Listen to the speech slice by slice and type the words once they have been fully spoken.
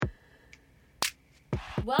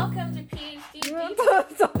Welcome to PhD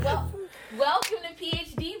Divas. Welcome to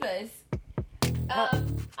PhD Divas.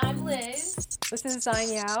 I'm Liz. This is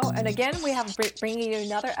Zine Yao, and again we have bringing you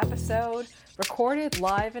another episode recorded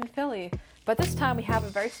live in Philly. But this time we have a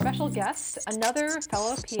very special guest, another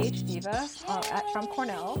fellow PhD Diva from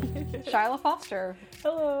Cornell, Shyla Foster.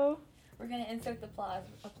 Hello. We're going to insert the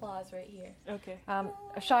applause right here. Okay.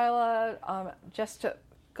 Shyla just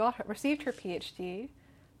received her PhD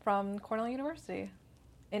from Cornell University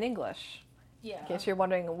in English. Yeah. In case you're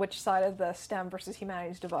wondering which side of the STEM versus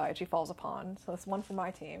humanities divide she falls upon. So it's one for my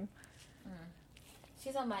team.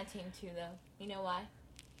 She's on my team too, though. You know why?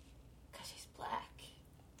 Because she's black.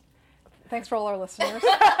 Thanks for all our listeners.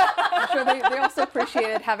 I'm sure they also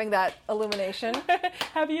appreciated having that illumination.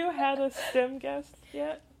 Have you had a STEM guest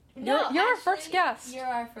yet? No, you're our first guest. You're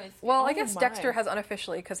our first guest. Well, I guess Dexter has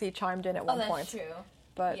unofficially because he chimed in at one point. That's true.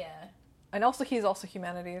 But yeah. And also he's also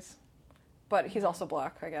humanities. But he's also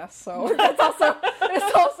black, I guess. So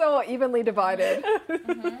it's also evenly divided.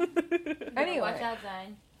 Mm-hmm. Anyway, watch out,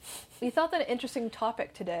 Zine. We thought that an interesting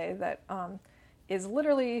topic today that is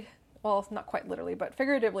literally, well, not quite literally, but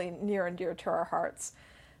figuratively near and dear to our hearts,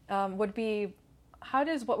 would be how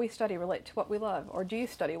does what we study relate to what we love? Or do you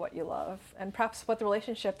study what you love? And perhaps what the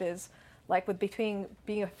relationship is like between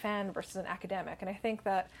being a fan versus an academic. And I think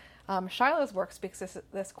that Shyla's work speaks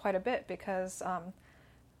this quite a bit because,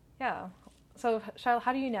 So, Shyla,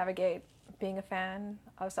 how do you navigate being a fan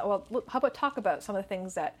of? Well, how about talk about some of the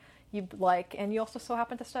things that you like and you also so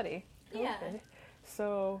happen to study? Yeah. Okay.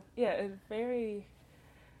 So, yeah,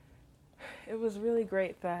 it was really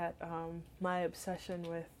great that my obsession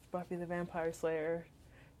with Buffy the Vampire Slayer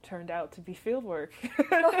turned out to be fieldwork.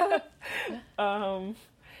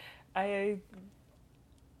 I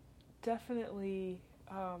definitely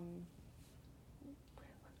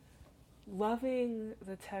loving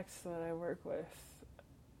the text that I work with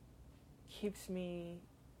keeps me,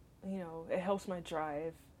 it helps my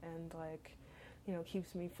drive and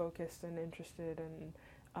keeps me focused and interested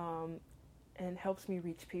and helps me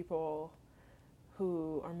reach people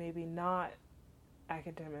who are maybe not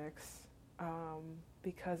academics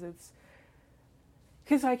because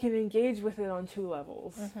I can engage with it on two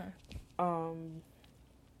levels. Mm-hmm.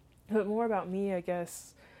 But more about me, I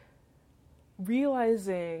guess,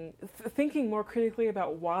 thinking more critically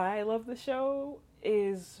about why I love the show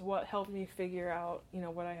is what helped me figure out,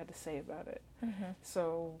 what I had to say about it. Mm-hmm.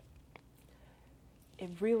 So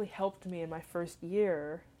it really helped me in my first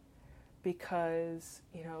year because,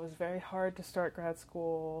 it was very hard to start grad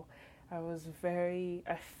school. I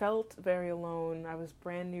felt very alone. I was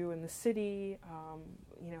brand new in the city.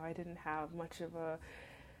 I didn't have much of a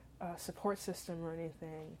support system or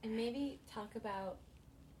anything. And maybe talk about,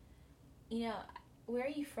 where are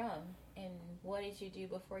you from and what did you do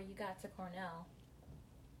before you got to Cornell?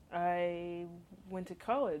 I went to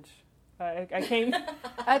college. I came.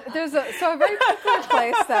 There's a very particular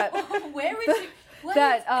place that. Where would you? What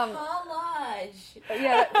is college?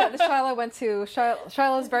 Yeah, that Shyla went to.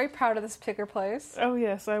 Shyla is very proud of this particular place. Oh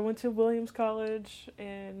yes, I went to Williams College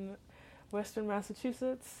in Western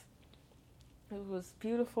Massachusetts. It was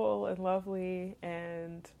beautiful and lovely,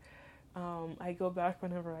 and I go back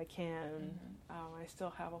whenever I can. Mm-hmm. I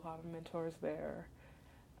still have a lot of mentors there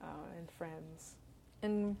and friends.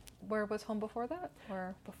 And where was home before that?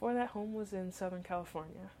 Or before that, home was in Southern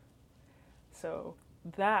California. So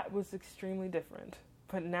that was extremely different.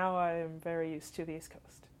 But now I am very used to the East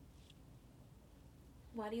Coast.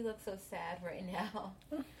 Why do you look so sad right now?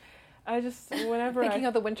 I just, whenever Thinking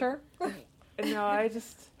of the winter? No, I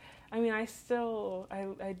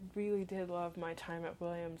really did love my time at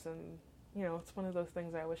Williams, and, it's one of those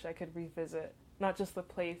things I wish I could revisit. Not just the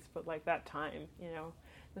place, but, that time,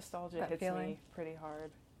 Nostalgia that hits feeling. Me pretty hard.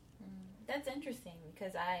 That's interesting,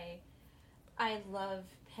 because I love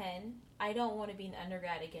Penn. I don't want to be an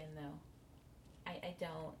undergrad again, though. I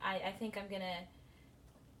don't. I think I'm going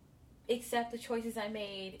to accept the choices I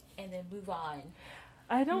made and then move on.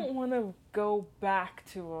 I don't want to go back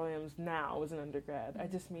to Williams now as an undergrad. I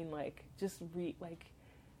just mean just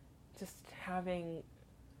having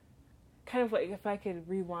kind of if I could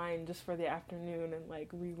rewind just for the afternoon and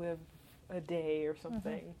relive a day or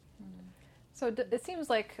something. Mm-hmm. So it seems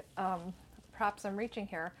like perhaps I'm reaching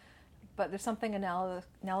here, but there's something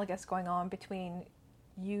analogous going on between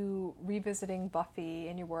you revisiting Buffy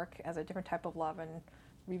and your work as a different type of love and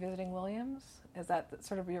revisiting Williams. Is that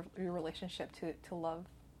sort of your relationship to love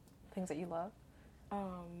things that you love?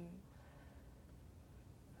 I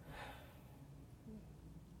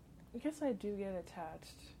guess I do get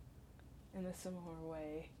attached in a similar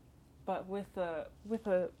way, but with a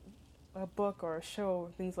a book or a show,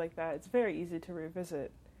 things like that, it's very easy to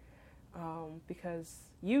revisit because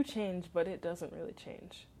you change, but it doesn't really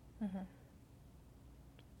change. Mm-hmm.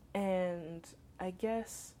 And I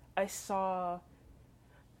guess I saw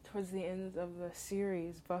towards the end of the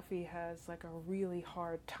series, Buffy has like a really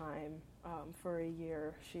hard time for a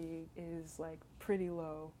year. She is like pretty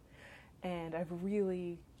low, and I've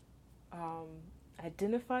really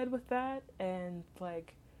identified with that and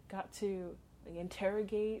like got to like,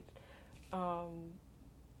 interrogate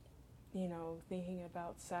you know, thinking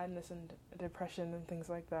about sadness and depression and things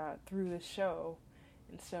like that through this show.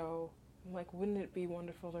 And so I'm like, wouldn't it be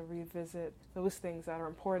wonderful to revisit those things that are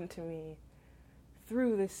important to me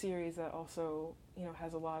through this series that also, you know,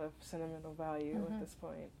 has a lot of sentimental value Mm-hmm. at this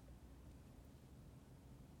point.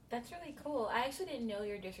 That's really cool. I actually didn't know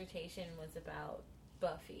your dissertation was about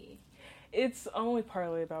Buffy. It's only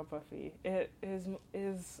partly about Buffy. It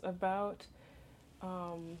is about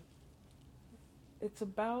it's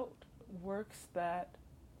about works that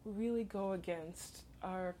really go against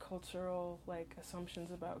our cultural like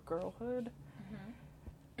assumptions about girlhood.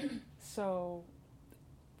 Mm-hmm. So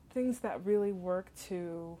things that really work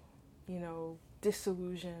to, you know,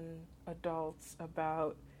 disillusion adults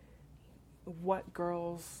about what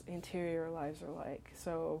girls' interior lives are like.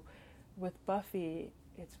 So with Buffy,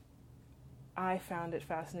 I found it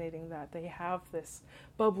fascinating that they have this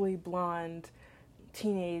bubbly blonde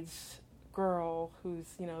teenage girl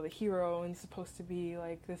who's, you know, the hero and supposed to be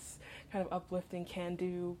like this kind of uplifting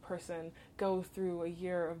can-do person go through a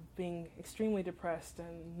year of being extremely depressed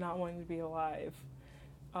and not wanting to be alive.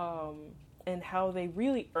 And how they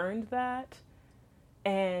really earned that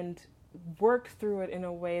and worked through it in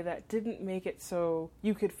a way that didn't make it so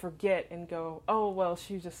you could forget and go, oh, well,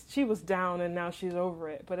 she was down and now she's over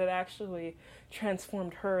it. But it actually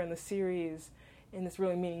transformed her in the series in this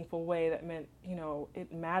really meaningful way that meant, you know,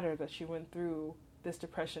 it mattered that she went through this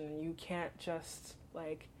depression, and you can't just,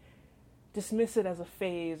 like, dismiss it as a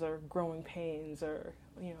phase or growing pains or,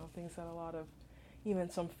 you know, things that a lot of, even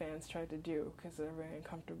some fans tried to do because they're very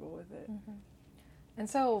uncomfortable with it. Mm-hmm. And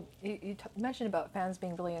so you mentioned about fans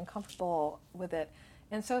being really uncomfortable with it.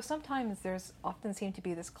 And so sometimes there's often seemed to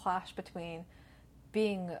be this clash between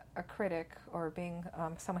being a critic or being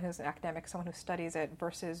someone who's an academic, someone who studies it,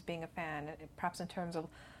 versus being a fan, perhaps in terms of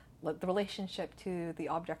the relationship to the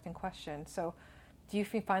object in question. So do you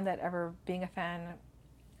find that ever being a fan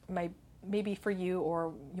maybe for you,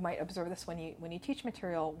 or you might observe this when you teach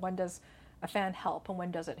material, when does a fan help and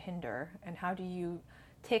when does it hinder? And how do you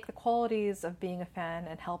take the qualities of being a fan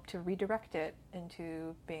and help to redirect it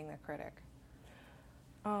into being a critic?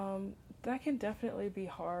 That can definitely be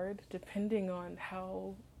hard depending on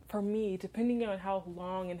how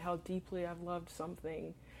long and how deeply I've loved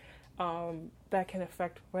something. That can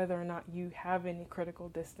affect whether or not you have any critical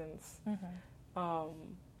distance. Mm-hmm.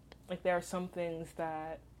 Like there are some things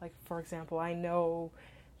that, like for example, I know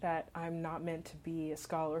that I'm not meant to be a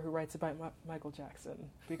scholar who writes about Michael Jackson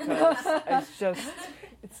because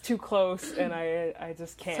it's too close and I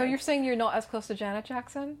just can't. So you're saying you're not as close to Janet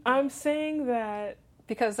Jackson? I'm saying that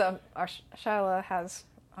because our Shyla has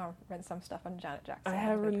written some stuff on Janet Jackson. I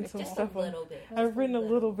have written some Just stuff a little bit. I've written a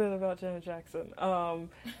little bit about Janet Jackson.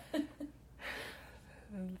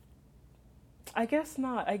 I guess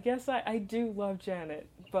not. I guess I do love Janet,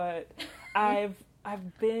 but I've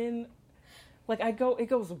been like it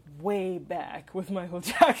goes way back with Michael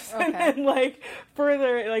Jackson. Okay. And like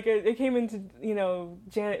further, like it came into, you know,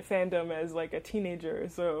 Janet fandom as like a teenager,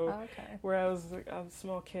 so Okay. where I was a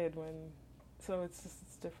small kid so it's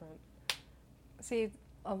different. See,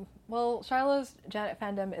 well, Shiloh's Janet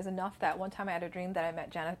fandom is enough that one time I had a dream that I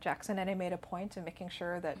met Janet Jackson, and I made a point of making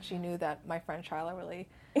sure that she knew that my friend Shiloh really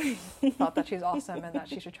thought that she's awesome and that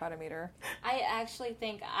she should try to meet her. I actually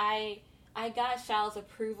think I got Shiloh's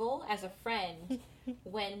approval as a friend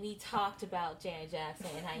when we talked about Janet Jackson,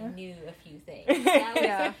 and I knew a few things.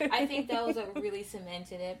 Yeah. I think that was what really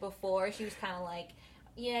cemented it. Before, she was kind of like,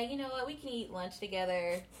 yeah, you know what, we can eat lunch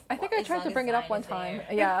together. I think I tried to bring it up one time.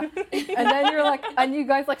 There. Yeah. And then you're like, and you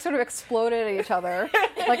guys like sort of exploded at each other.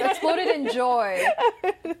 Like exploded in joy.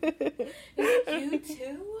 You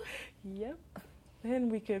too? Yep. Then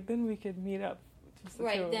we could meet up. Just the two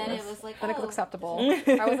Right, of then us. it was like, Then it was oh. acceptable. It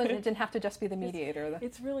didn't have to just be the mediator.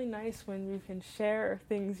 It's really nice when you can share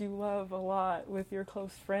things you love a lot with your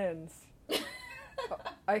close friends.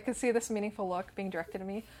 I could see this meaningful look being directed at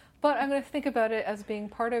me, but I'm going to think about it as being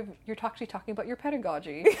part of, you're actually talking about your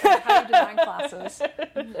pedagogy, and how you design classes.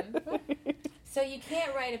 Mm-hmm. So you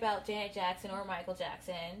can't write about Janet Jackson or Michael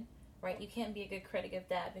Jackson, right? You can't be a good critic of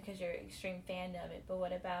that because you're an extreme fan of it. But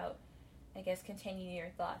what about, I guess, continue your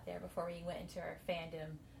thought there before we went into our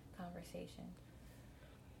fandom conversation?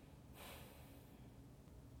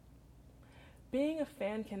 Being a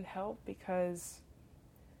fan can help because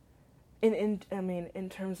in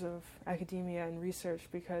terms of academia and research,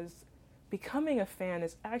 because becoming a fan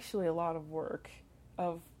is actually a lot of work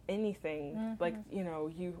of anything. Mm-hmm. Like,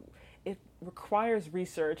 it requires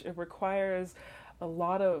research, it requires a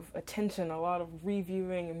lot of attention, a lot of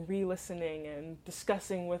reviewing and re-listening and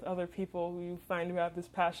discussing with other people who you find who have this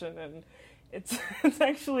passion. And it's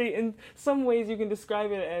actually, in some ways you can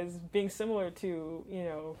describe it as being similar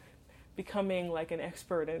to, becoming like an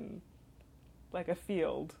expert in like a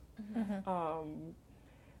field. Mm-hmm.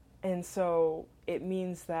 And so it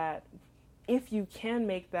means that if you can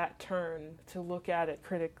make that turn to look at it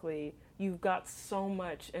critically, you've got so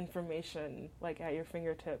much information like at your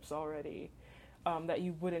fingertips already, that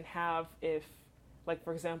you wouldn't have if, like,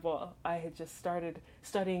 for example, I had just started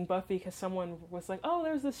studying Buffy because someone was like, oh,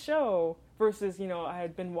 there's this show, versus, I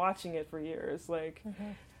had been watching it for years. Like,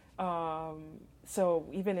 so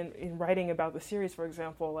even in writing about the series, for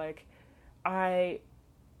example, like,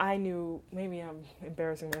 I knew, maybe I'm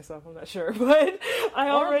embarrassing myself, I'm not sure, but I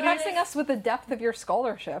already... impressing us with the depth of your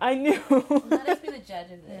scholarship. I knew. Let us be the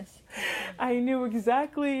judge of this. I knew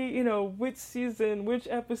exactly, which season, which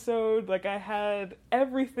episode, like, I had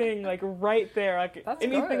everything, like, right there. Like, That's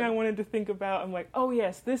anything good. I wanted to think about, I'm like, oh,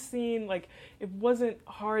 yes, this scene, like, it wasn't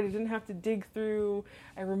hard, I didn't have to dig through,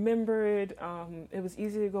 I remembered, it was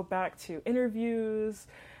easy to go back to interviews,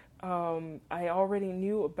 I already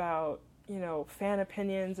knew about, fan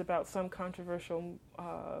opinions about some controversial,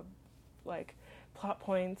 like, plot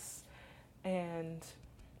points, and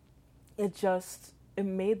it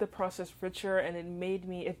made the process richer, and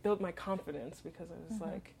it built my confidence, because I was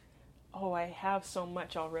like, oh, I have so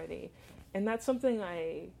much already. And that's something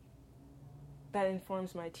that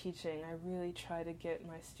informs my teaching. I really try to get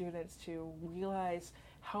my students to realize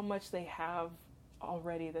how much they have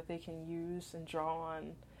already that they can use and draw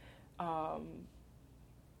on,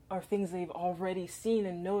 are things they've already seen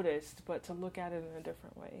and noticed, but to look at it in a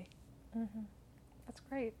different way. Mm-hmm. That's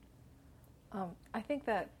great. I think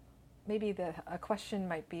that maybe a question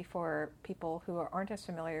might be for people who aren't as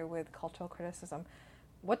familiar with cultural criticism.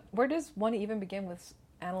 Where does one even begin with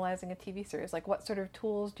analyzing a TV series? Like, what sort of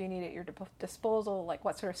tools do you need at your disposal? Like,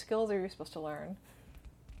 what sort of skills are you supposed to learn?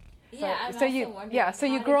 Yeah, so you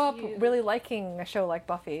how grow up did you... really liking a show like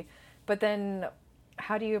Buffy, but then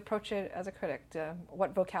how do you approach it as a critic?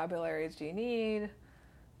 What vocabularies do you need?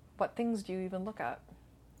 What things do you even look at?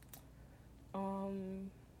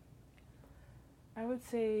 I would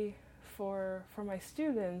say for my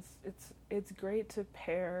students, it's great to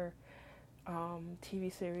pair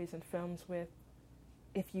TV series and films with,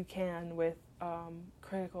 if you can, with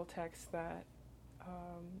critical texts that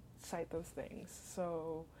cite those things.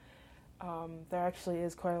 So there actually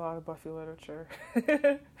is quite a lot of Buffy literature.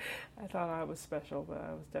 I thought I was special, but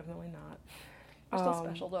I was definitely not. You're still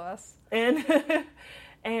special to us. And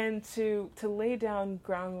and to lay down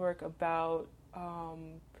groundwork about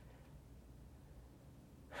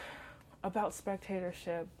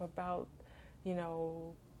spectatorship, about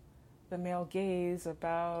the male gaze,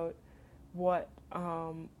 about what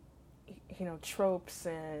tropes,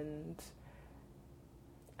 and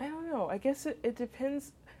I don't know. I guess it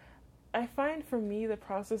depends. I find for me the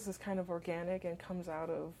process is kind of organic and comes out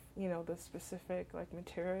of the specific like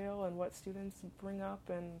material and what students bring up,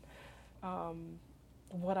 and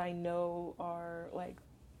what I know are like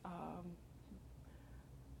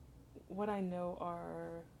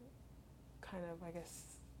kind of, I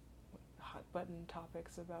guess, hot button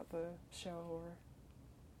topics about the show. Or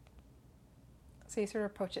so you sort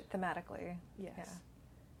of approach it thematically. Yes.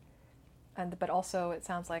 Yeah. But also, it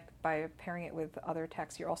sounds like by pairing it with other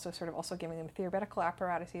texts, you're also sort of also giving them theoretical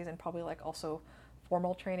apparatuses and probably like also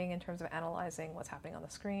formal training in terms of analyzing what's happening on the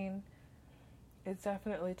screen. It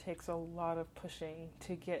definitely takes a lot of pushing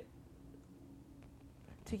to get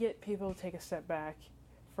people to take a step back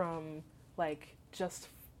from like just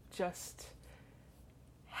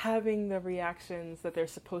having the reactions that they're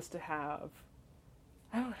supposed to have.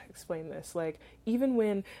 I don't know how to explain this. Like,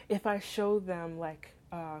 even if I show them like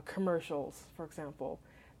commercials, for example,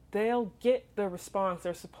 they'll get the response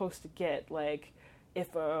they're supposed to get. Like,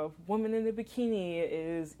 if a woman in a bikini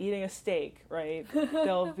is eating a steak, right,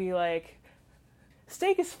 they'll be like,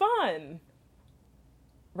 steak is fun,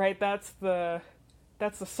 right? That's the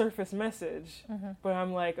surface message. Mm-hmm. But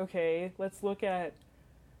I'm like, okay, let's look at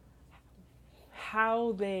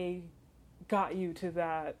how they got you to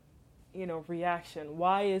that, reaction.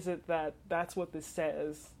 Why is it that that's what this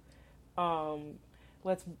says?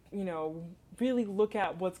 Let's, really look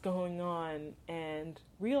at what's going on and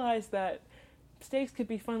realize that steaks could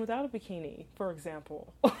be fun without a bikini, for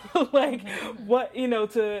example. Like, what,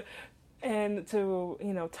 to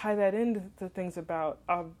tie that into the things about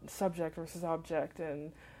subject versus object,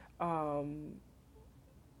 and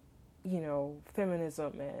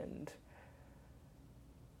feminism, and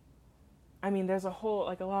I mean, there's a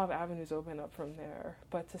lot of avenues open up from there,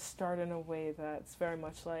 but to start in a way that's very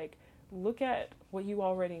much like, look at what you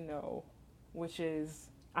already know, which is,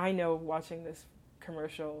 I know watching this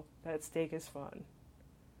commercial that steak is fun,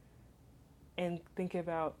 and think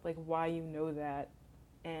about like why you know that,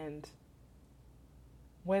 and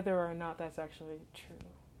whether or not that's actually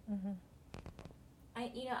true. Mm-hmm.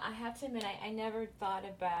 I have to admit, I never thought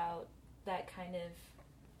about that kind of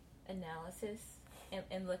analysis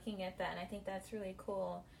and looking at that, and I think that's really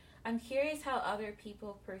cool. I'm curious how other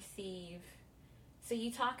people perceive. So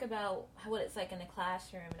you talk about what it's like in a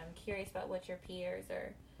classroom, and I'm curious about what your peers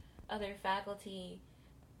or other faculty,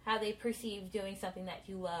 how they perceive doing something that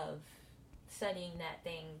you love, studying that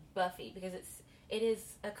thing, Buffy, because it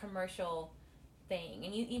is a commercial thing.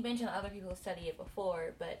 And you mentioned other people study it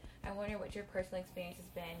before, but I wonder what your personal experience has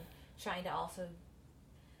been trying to also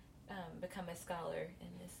become a scholar in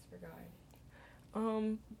this regard.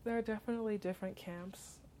 There are definitely different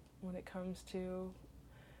camps when it comes to,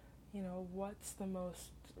 what's the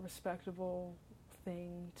most respectable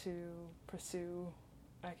thing to pursue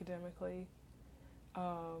academically.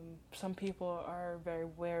 Some people are very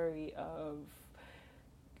wary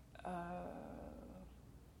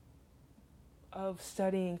of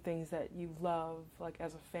studying things that you love, like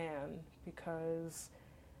as a fan, because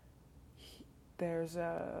there's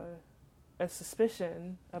a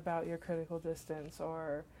suspicion about your critical distance,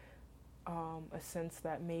 or a sense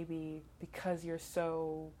that maybe because you're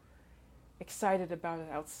so excited about it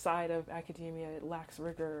outside of academia, it lacks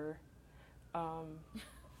rigor.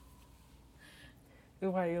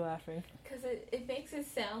 Why are you laughing? Because it makes it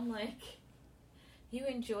sound like you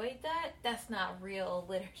enjoed that. That's not real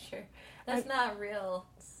literature. That's not real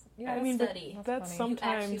study. That's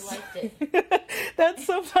sometimes you actually liked it. That's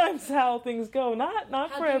sometimes how things go. Not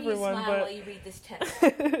for everyone, how do you smile but while you read this text?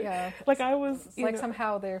 Yeah. Like I was, it's like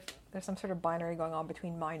somehow there's some sort of binary going on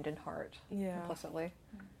between mind and heart. Yeah. Implicitly.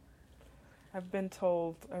 I've been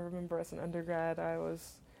told. I remember as an undergrad, I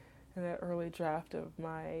was in an early draft of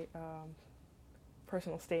my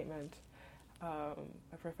personal statement. A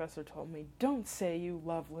professor told me, "Don't say you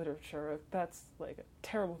love literature. That's like a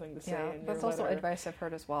terrible thing to say." Yeah, in that's your also letter. advice I've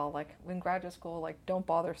heard as well. Like in graduate school, like don't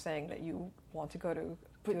bother saying that you want to go to do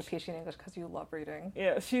a PhD in English because you love reading.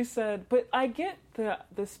 Yeah, she said, but I get the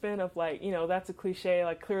spin of like, that's a cliche.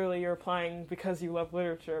 Like clearly you're applying because you love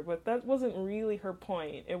literature, but that wasn't really her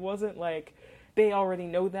point. It wasn't like they already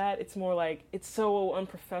know that. It's more like it's so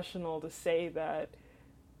unprofessional to say that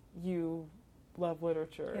you love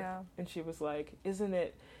literature. Yeah. And she was like, isn't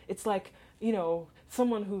it, it's like,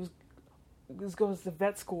 someone who goes to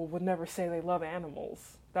vet school would never say they love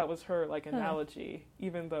animals. That was her like analogy,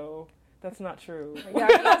 even though that's not true. Yeah,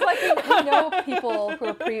 it's like we know people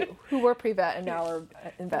who were pre-vet and now are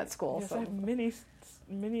in vet school. Yes, so. I have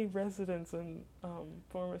many residents and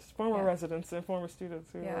former residents and former students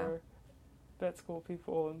who are vet school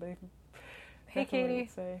people, and they Hey, Katie.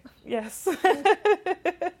 say yes.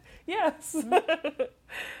 Yes.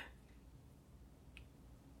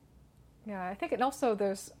 Yeah, I think, and also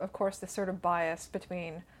there's, of course, this sort of bias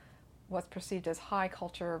between what's perceived as high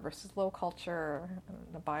culture versus low culture, and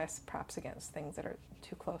the bias perhaps against things that are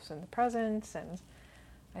too close in the present, and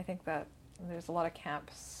I think that there's a lot of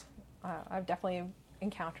camps. I've definitely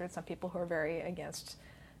encountered some people who are very against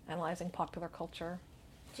analyzing popular culture.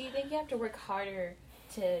 Do you think you have to work harder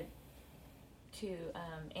to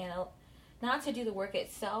not to do the work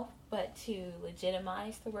itself, but to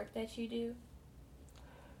legitimize the work that you do?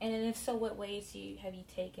 And if so, what ways have you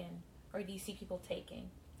taken, or do you see people taking?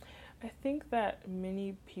 I think that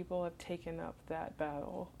many people have taken up that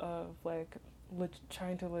battle of like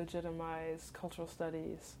trying to legitimize cultural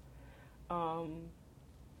studies. I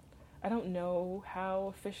don't know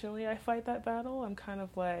how efficiently I fight that battle. I'm kind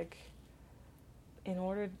of like,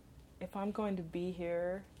 if I'm going to be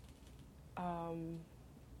here,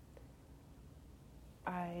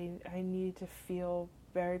 I need to feel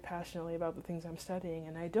very passionately about the things I'm studying,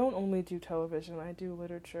 and I don't only do television. I do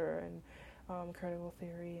literature and critical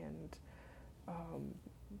theory, and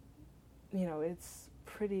it's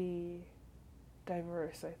pretty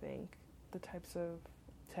diverse. I think the types of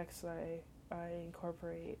texts I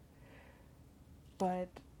incorporate, but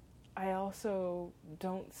I also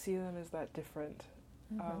don't see them as that different.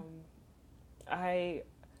 Mm-hmm. I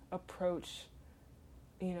approach,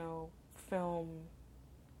 film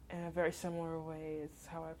in a very similar way as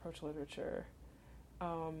how I approach literature.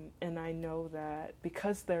 And I know that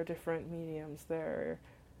because they're different mediums, there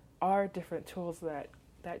are different tools that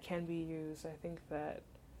can be used. I think that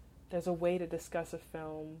there's a way to discuss a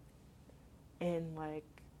film in, like,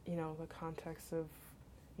 the context of,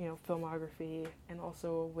 filmography, and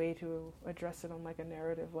also a way to address it on, like, a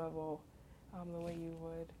narrative level, the way you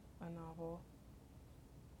would a novel.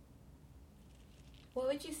 What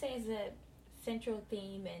would you say is the central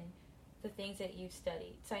theme in the things that you've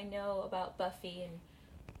studied? So I know about Buffy and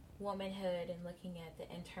womanhood and looking at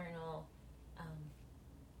the internal,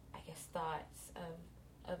 thoughts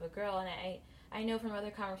of a girl. And I know from other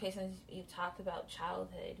conversations you've talked about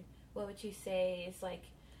childhood. What would you say is, like,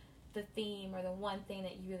 the theme or the one thing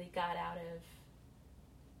that you really got out of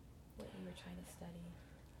what you were trying to study?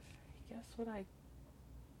 I guess the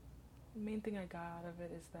main thing I got out of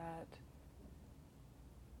it is that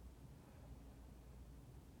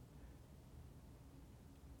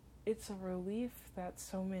it's a relief that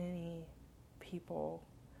so many people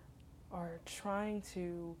are trying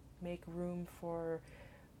to make room for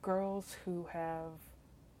girls who have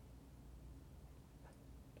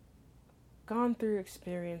gone through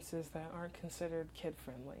experiences that aren't considered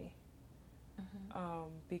kid-friendly.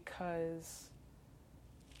 Because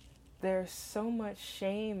there's so much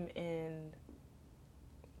shame in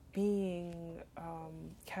being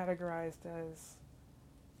categorized as,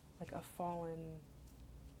 like, a fallen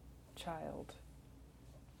child.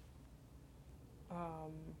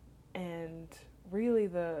 And really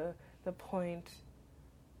the point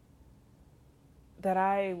that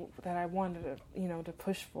I wanted to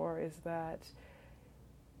push for is that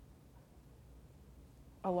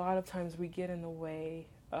a lot of times we get in the way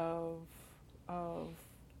of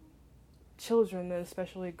children,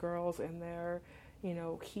 especially girls, and their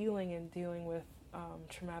healing and dealing with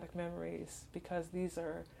traumatic memories, because these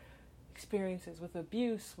are experiences with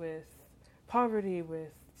abuse, with poverty,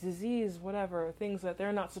 with disease, whatever, things that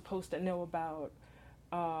they're not supposed to know about,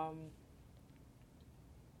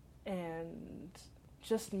 and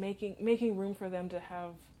just making room for them to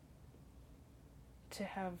have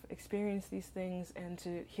experienced these things and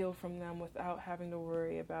to heal from them without having to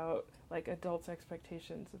worry about, like, adults'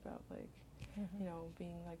 expectations about, like,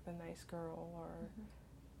 being, like, the nice girl or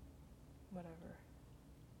whatever.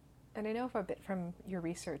 And I know a bit from your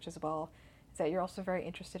research as well is that you're also very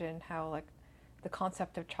interested in how, like, the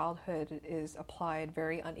concept of childhood is applied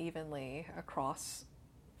very unevenly across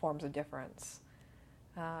forms of difference.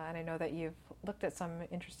 And I know that you've looked at some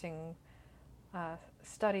interesting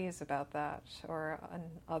studies about that, or on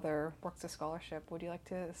other works of scholarship. Would you like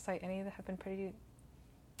to cite any that have been pretty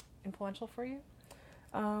influential for you?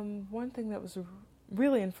 One thing that was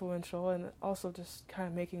really influential and also just kind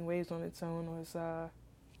of making waves on its own was,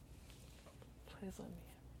 please let me,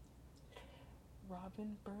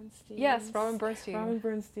 Robin Bernstein. Yes, Robin Bernstein. Robin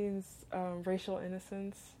Bernstein's Racial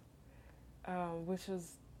Innocence, which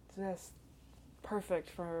was just perfect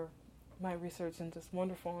for my research and just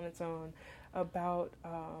wonderful on its own, about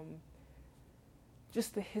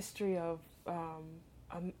just the history of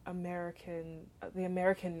the American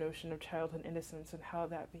notion of childhood innocence, and how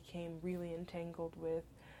that became really entangled with,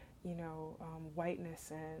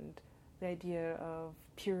 whiteness and the idea of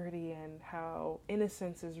purity, and how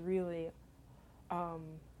innocence is really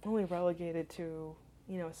only relegated to,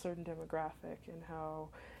 a certain demographic, and how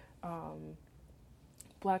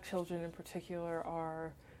Black children in particular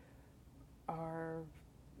are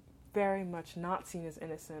very much not seen as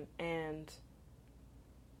innocent, and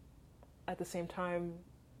at the same time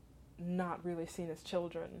not really seen as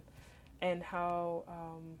children, and how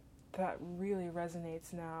that really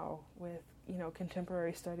resonates now with,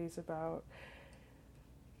 contemporary studies about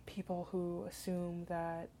people who assume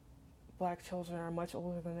that Black children are much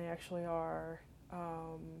older than they actually are,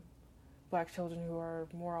 Black children who are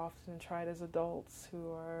more often tried as adults,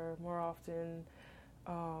 who are more often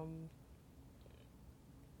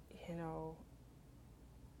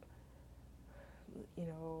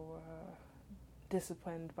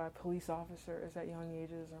disciplined by police officers at young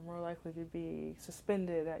ages, are more likely to be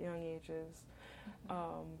suspended at young ages,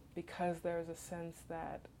 because there's a sense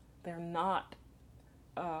that they're not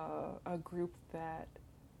a group that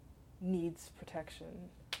needs protection.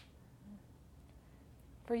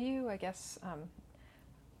 For you, I guess,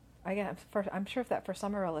 I'm sure that for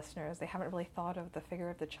some of our listeners, they haven't really thought of the figure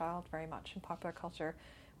of the child very much in popular culture.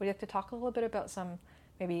 Would you like to talk a little bit about some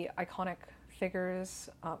maybe iconic figures,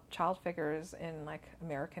 child figures in, like,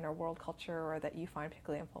 American or world culture, or that you find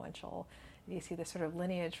particularly influential? You see this sort of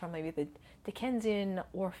lineage from maybe the Dickensian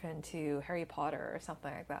orphan to Harry Potter or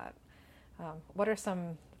something like that. What are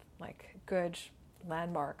some, like, good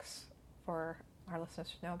landmarks for our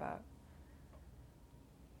listeners to know about?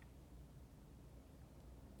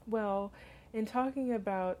 Well, in talking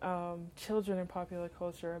about children in popular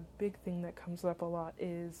culture, a big thing that comes up a lot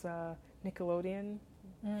is Nickelodeon.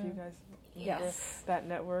 If you guys remember Yes. that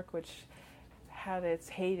network, which had its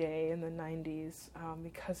heyday in the 90s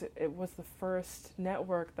because it was the first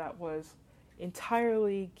network that was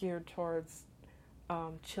entirely geared towards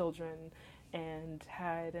children and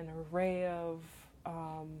had an array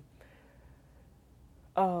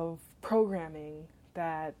of programming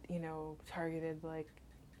that, you know, targeted like,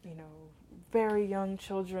 you know, very young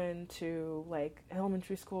children to like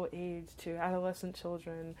elementary school age to adolescent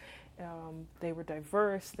children. They were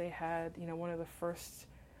diverse. They had, you know, one of the first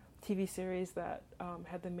TV series that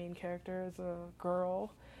had the main character as a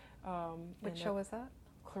girl. Which show was that?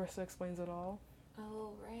 Clarissa Explains It All.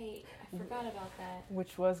 Oh, right. I forgot about that.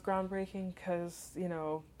 Which was groundbreaking because, you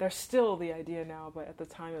know, there's still the idea now, but at the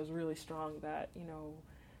time it was really strong that, you know,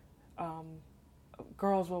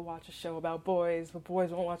 girls will watch a show about boys, but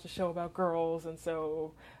boys won't watch a show about girls, and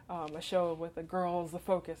so a show with the girls, the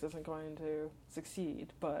focus isn't going to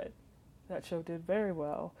succeed, but that show did very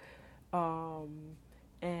well.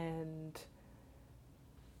 And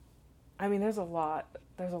I mean, there's a lot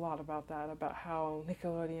about that, about how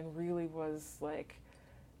Nickelodeon really was like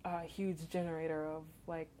a huge generator of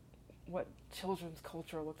like what children's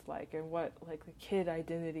culture looks like and what like the kid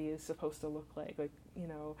identity is supposed to look like, you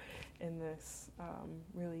know, in this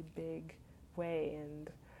really big way.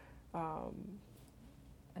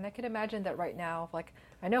 And I can imagine that right now, like,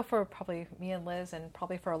 I know for probably me and Liz and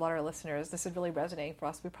probably for a lot of our listeners, this is really resonating for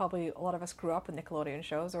us. A lot of us grew up with Nickelodeon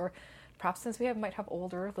shows, or perhaps since might have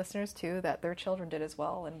older listeners too, that their children did as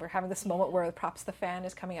well. And we're having this moment where perhaps the fan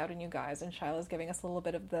is coming out in you guys, and Shyla's giving us a little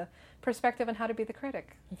bit of the perspective on how to be the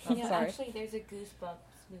critic. Yeah, Sorry. actually, there's a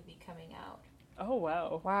Goosebumps movie coming out. Oh,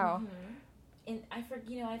 wow. Wow. Mm-hmm. And I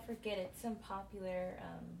forget it's some popular,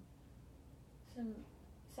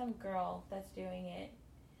 some girl that's doing it.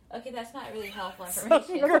 Okay, that's not really helpful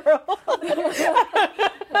information. Girl.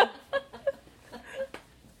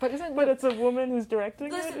 But it's a woman who's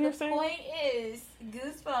directing Listen, it, you're the saying? point is,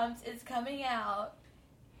 Goosebumps is coming out.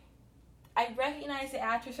 I recognize the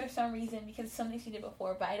actress for some reason because it's something she did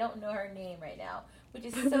before, but I don't know her name right now, which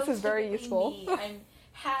is so This is very typically useful. me. I'm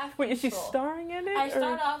half Wait, is she useful. starring in it? I or-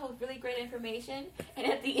 start off with really great information, and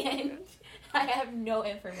at the end, I have no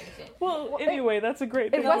information. Well, anyway, that's a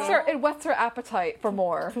great thing. it whets her appetite for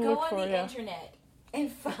more. to Go look on for, the yeah. internet and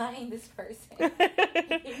find this person.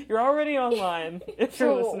 You're already online if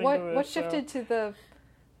you're So listening to this. what shifted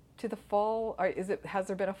to the fall? Or has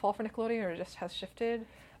there been a fall for Nickelodeon, or it just has shifted?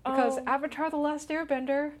 Because Avatar: The Last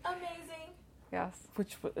Airbender. Amazing. Yes.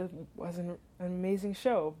 Which was an amazing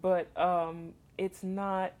show, but it's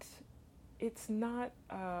not.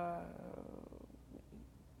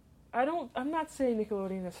 I'm not saying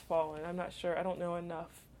Nickelodeon has fallen. I'm not sure. I don't know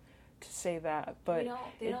enough to say that, but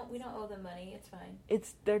we don't owe them money. It's fine.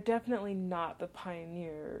 they're definitely not the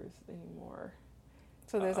pioneers anymore.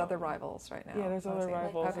 So there's other rivals right now. Yeah, there's other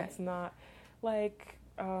rivals. Okay. It's not like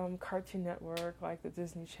Cartoon Network, like the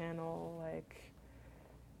Disney Channel, like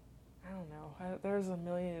I don't know. There's a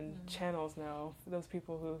million channels now. For those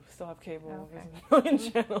people who still have cable, Okay. there's a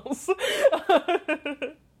million channels.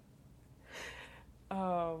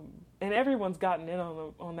 And everyone's gotten in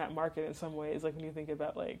on that market in some ways. Like when you think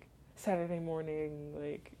about like Saturday morning,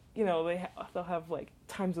 like you know they'll have like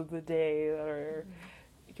times of the day that are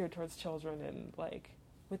geared towards children and like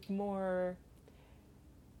with more.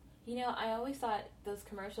 You know, I always thought those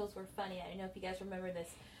commercials were funny. I don't know if you guys remember this,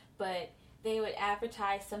 but they would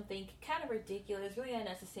advertise something kind of ridiculous, really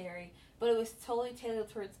unnecessary, but it was totally tailored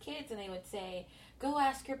towards kids, and they would say, go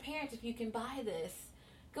ask your parents if you can buy this.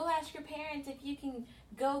 Go ask your parents if you can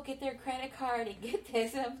go get their credit card and get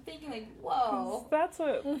this. And I'm thinking like, whoa. That's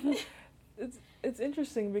what... It's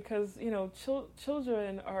interesting because, you know,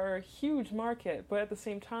 children are a huge market, but at the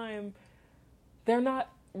same time, they're not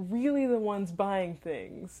really the ones buying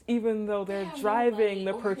things, even though they're driving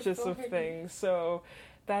the purchase of things. So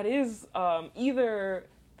that is either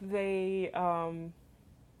they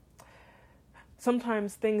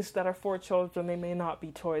sometimes things that are for children, they may not be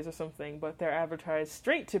toys or something, but they're advertised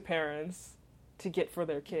straight to parents to get for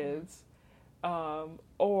their kids,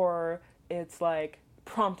 or it's like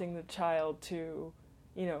prompting the child to,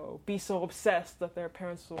 you know, be so obsessed that their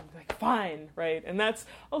parents will be like, fine, right? And that's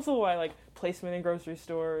also why, like, placement in grocery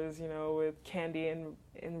stores, you know, with candy in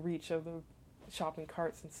reach of the shopping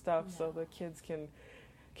carts and stuff, so the kids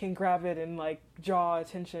can grab it and, like, draw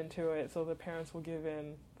attention to it, so the parents will give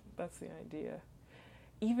in. That's the idea.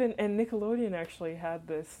 And Nickelodeon actually had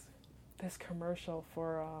this commercial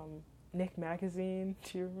for Nick Magazine.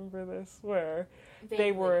 Do you remember this? Where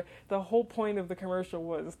Vaguely. the whole point of the commercial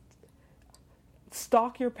was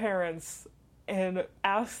stalk your parents and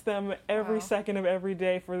ask them every Wow. second of every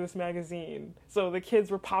day for this magazine. So the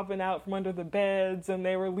kids were popping out from under the beds, and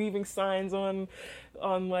they were leaving signs on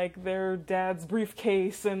like their dad's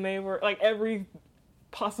briefcase, and they were like every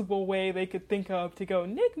possible way they could think of to go,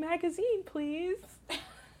 Nick Magazine, please.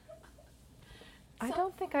 I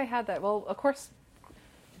don't think I had that. Well, of course,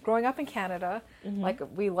 growing up in Canada, like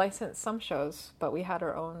we licensed some shows, but we had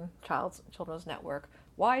our own children's network.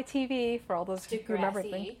 YTV for all those who remember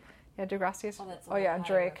things. Degrassi. Yeah, Degrassi's. Oh, that's a Oh little yeah, and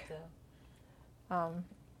higher Drake. up, though.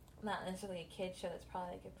 Not necessarily a kid show. That's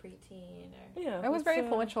probably like a preteen or. Yeah, It was it's, very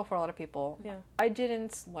influential for a lot of people. Yeah. I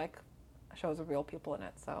didn't like shows with real people in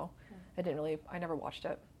it, so I never watched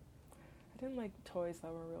it. I didn't like toys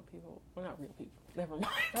that were real people. Well, not real people. Never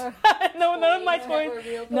mind. No, none of my that toys. were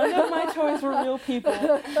real None of my toys were real people.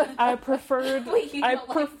 I preferred. Wait, you I don't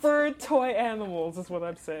like preferred toy animals, is what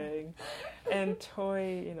I'm saying, and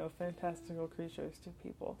toy, fantastical creatures to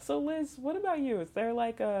people. So, Liz, what about you? Is there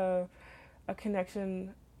like a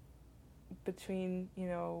connection between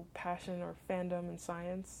passion or fandom and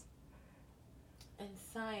science? And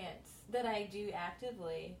science that I do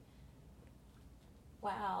actively.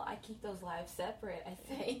 Wow, I keep those lives separate, I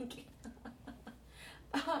think.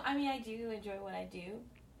 I mean, I do enjoy what I do.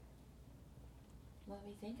 Let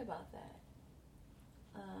me think about that.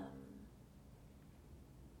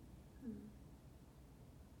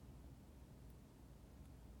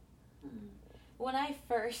 When I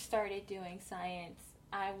first started doing science,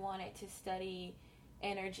 I wanted to study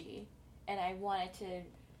energy, and I wanted to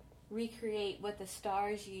recreate what the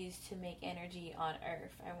stars use to make energy on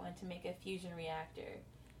Earth. I wanted to make a fusion reactor.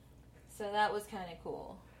 So that was kind of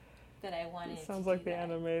cool that I wanted It sounds to like do the that.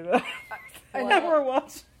 anime that I What? never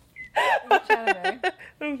watched. Which anime?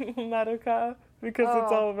 Madoka, because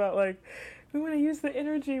it's Oh. all about like we want to use the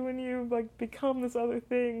energy when you like become this other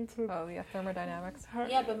thing to. Oh yeah, thermodynamics.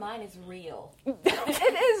 Yeah, but mine is real.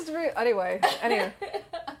 It is real. Anyway.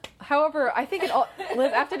 However, I think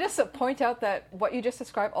Liz, I have to just point out that what you just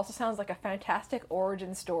described also sounds like a fantastic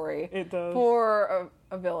origin story It does. for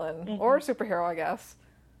a villain or a superhero, I guess.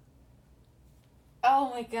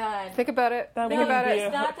 Oh my god. Think about it. That Think would about be it.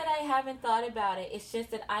 It's not that I haven't thought about it. It's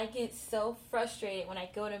just that I get so frustrated when I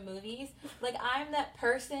go to movies. Like, I'm that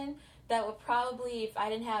person that would probably, if I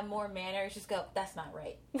didn't have more manners, just go, that's not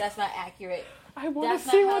right. That's not accurate. I want That's to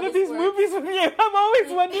not see how one of this these works. movies with you. I'm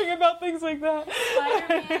always wondering about things like that.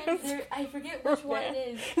 Spider-Man, I forget which one it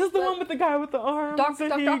is. This is the but- one with the guy with the arms. Doctor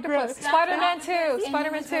that he Octopus. grabs. Spider-Man Octopus, 2. and he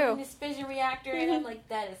Spider-Man was running 2. This fission reactor, and I'm like,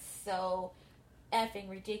 that is so effing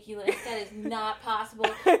ridiculous. That is not possible.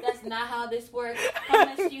 That's not how this works. How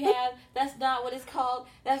much do you have? That's not what it's called.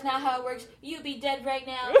 That's not how it works. You'd be dead right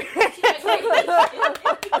now.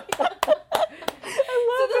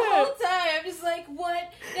 So the whole time, I'm just like,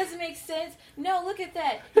 what? Doesn't make sense. No, look at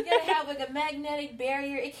that. You gotta have like a magnetic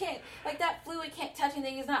barrier. It can't, like that fluid can't touch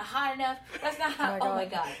anything. It's not hot enough. That's not how. Oh Oh my my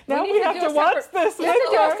god. Now need we to have do to a watch separate- this We have to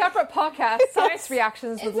do a later. separate podcast, Science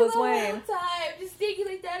Reactions with It's Liz the whole Wayne. time just thinking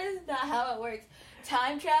like that is not how it works.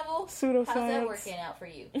 Time travel. Pseudoscience. How's that working out for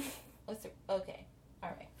you? Okay. All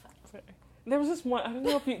right. Fine. There was this one. I don't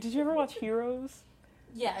know if did you ever watch Heroes?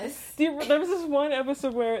 Yes. There was this one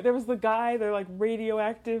episode where there was the guy, the like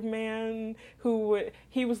radioactive man,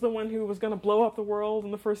 he was the one who was going to blow up the world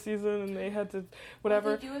in the first season, and they had to whatever.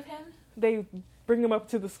 What did they do with him? They bring him up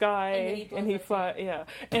to the And then sky, he blows and he up fly. Yeah,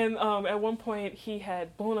 and at one point he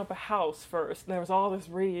had blown up a house first. And there was all this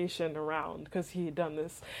radiation around because he had done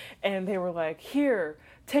this, and they were like, "Here,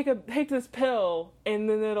 take this pill, and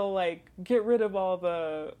then it'll like get rid of all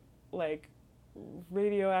the like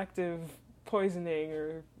radioactive poisoning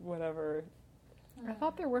or whatever." I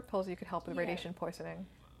thought there were pills you could help with Yeah. radiation poisoning.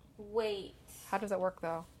 Wait. How does that work,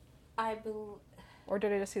 though? I believe. Or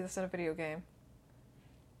did I just see this in a video game?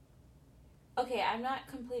 Okay, I'm not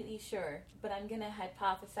completely sure, but I'm gonna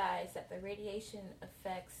hypothesize that the radiation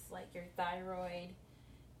affects like your thyroid,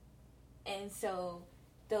 and so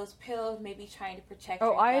those pills may be trying to protect.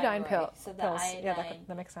 Oh, your iodine thyroid. pills. So the iodine. Yeah,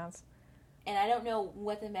 that makes sense. And I don't know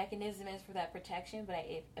what the mechanism is for that protection, but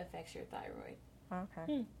it affects your thyroid.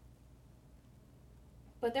 Okay.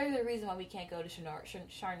 But there's a reason why we can't go to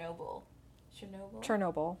Chernobyl.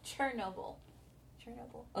 Chernobyl. Chernobyl.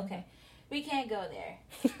 Okay. We can't go there.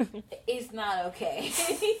 It's not okay.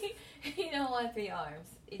 You don't want 3 arms.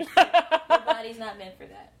 Your body's not meant for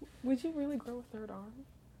that. Would you really grow a third arm?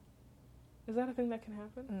 Is that a thing that can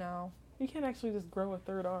happen? No. You can't actually just grow a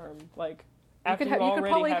third arm. Like, after you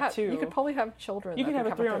already have two. You could probably have children. You that can have a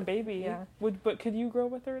come with 3-arm it. baby. Yeah. But could you grow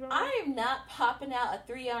a 3rd arm? I am not popping out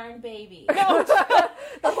a 3-arm baby. No, That's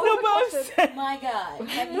no, but I'm saying, My God,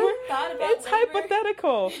 have you thought about it's labor?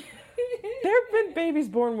 hypothetical. There have been babies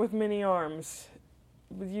born with many arms.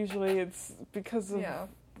 But usually it's because of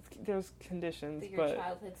those conditions. Your But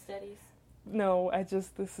childhood studies. no,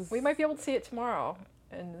 this is... We might be able to see it tomorrow,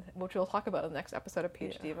 and which we'll talk about in the next episode of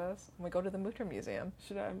PhD Yeah. Divas when we go to the Mutter Museum.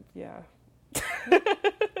 Should I? Yeah.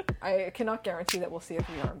 I cannot guarantee that we'll see a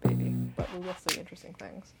 3-arm baby, but we will see interesting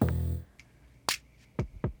things.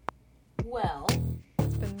 Well,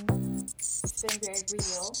 It's been it's been very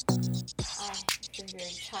real. It's been very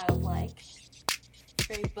childlike,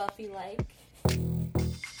 very Buffy-like,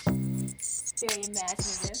 very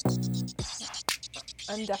imaginative.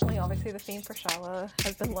 and definitely, obviously, the theme for Shyla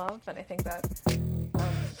has been love, and I think that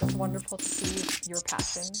it's wonderful to see your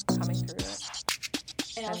passion coming through it.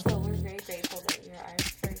 And also, we're very grateful that you're our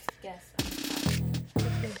first guest on the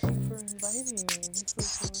podcast. Thank you for inviting me.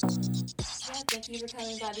 This was really Yeah, thank you for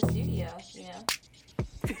coming by the studio,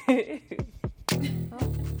 fun. Well,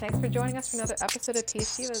 thanks for joining us for another episode of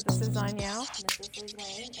PhD Divas. This is Zine Yao. Mrs. Lee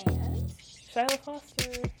Lane and... Shyla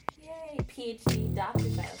Foster. Yay, PhD Dr.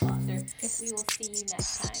 Shyla Foster. We will see you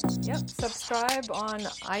next time. Yep, subscribe on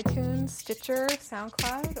iTunes, Stitcher,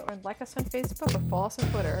 SoundCloud, or like us on Facebook, or follow us on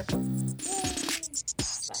Twitter. Yay!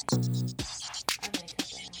 Bye. I'm gonna cut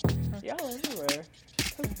that out. Y'all everywhere.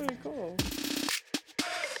 That's pretty cool.